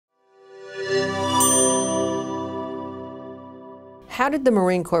How did the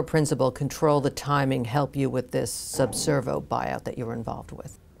Marine Corps principle, control the timing, help you with this Subservo buyout that you were involved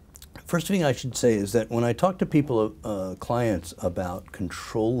with? First thing I should say is that when I talk to people, clients, about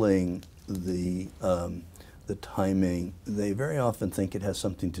controlling the timing, they very often think it has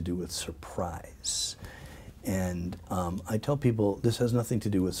something to do with surprise. And I tell people this has nothing to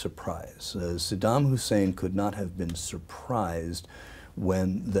do with surprise. Saddam Hussein could not have been surprised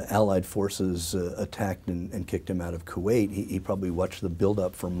when the Allied forces attacked and kicked him out of Kuwait. He probably watched the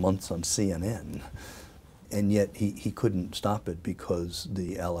buildup for months on CNN. And yet he couldn't stop it because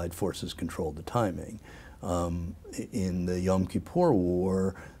the Allied forces controlled the timing. In the Yom Kippur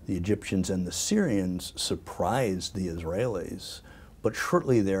War, the Egyptians and the Syrians surprised the Israelis, but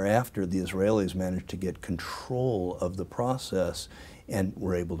shortly thereafter the Israelis managed to get control of the process and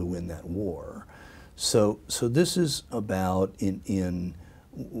were able to win that war. So this is about, in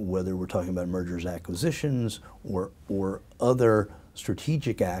whether we're talking about mergers, acquisitions, or other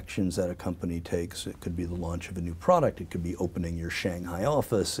strategic actions that a company takes. It could be the launch of a new product, it could be opening your Shanghai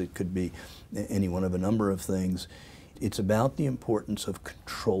office, it could be any one of a number of things. It's about the importance of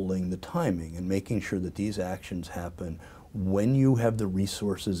controlling the timing and making sure that these actions happen when you have the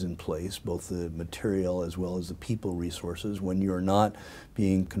resources in place, both the material as well as the people resources, when you're not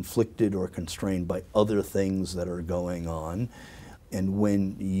being conflicted or constrained by other things that are going on, and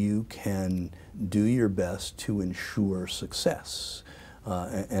when you can do your best to ensure success.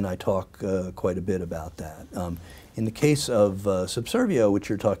 And I talk quite a bit about that. In the case of Subservio, which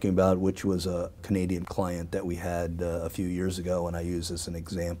you're talking about, which was a Canadian client that we had a few years ago, and I use as an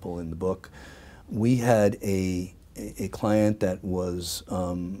example in the book, we had a client that was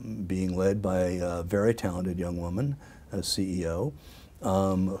being led by a very talented young woman, a CEO,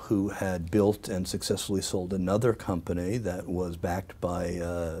 who had built and successfully sold another company that was backed by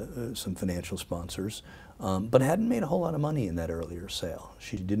some financial sponsors, but hadn't made a whole lot of money in that earlier sale.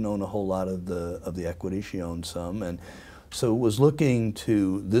 She didn't own a whole lot of the equity. She owned some, and so was looking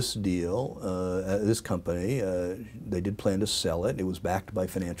to this deal, this company. They did plan to sell it. It was backed by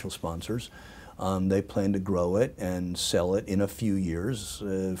financial sponsors. They planned to grow it and sell it in a few years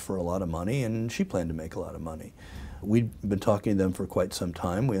for a lot of money, and she planned to make a lot of money. We'd been talking to them for quite some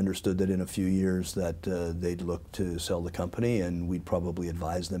time. We understood that in a few years that they'd look to sell the company, and we'd probably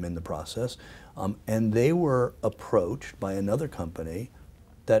advise them in the process. And they were approached by another company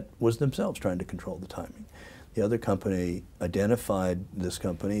that was themselves trying to control the timing. The other company identified this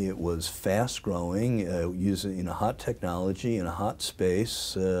company. It was fast growing, using a hot technology in a hot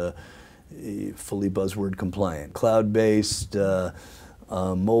space, fully buzzword compliant, cloud-based,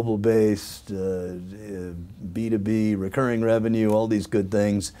 mobile-based, B2B, recurring revenue, all these good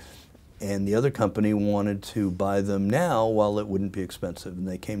things. And the other company wanted to buy them now while it wouldn't be expensive. And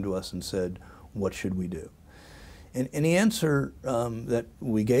they came to us and said, what should we do? And the answer that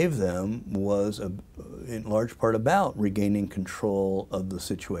we gave them was in large part about regaining control of the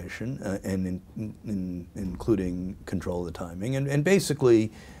situation and including control of the timing. And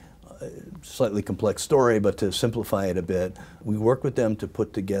basically, slightly complex story, but to simplify it a bit, we work with them to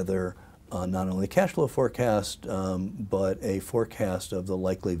put together not only a cash flow forecast, but a forecast of the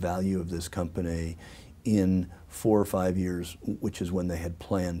likely value of this company in 4 or 5 years, which is when they had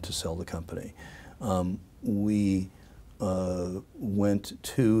planned to sell the company. We went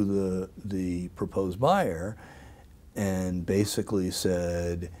to the proposed buyer and basically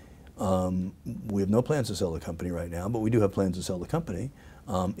said, we have no plans to sell the company right now, but we do have plans to sell the company.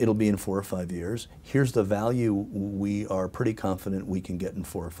 It'll be in 4 or 5 years. Here's the value we are pretty confident we can get in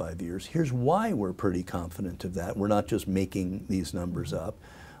 4 or 5 years. Here's why we're pretty confident of that. We're not just making these numbers up.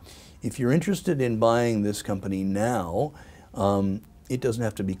 If you're interested in buying this company now, it doesn't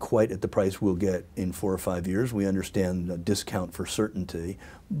have to be quite at the price we'll get in 4 or 5 years. We understand the discount for certainty,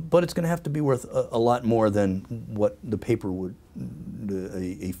 but it's going to have to be worth a lot more than what the paper would,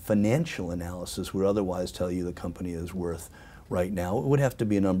 a financial analysis would otherwise tell you the company is worth right now. It would have to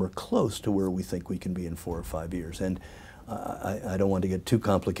be a number close to where we think we can be in 4 or 5 years. And I don't want to get too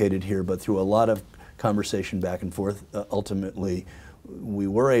complicated here, but through a lot of conversation back and forth, ultimately we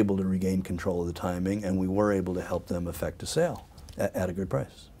were able to regain control of the timing, and we were able to help them effect a sale at a good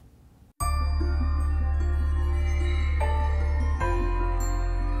price.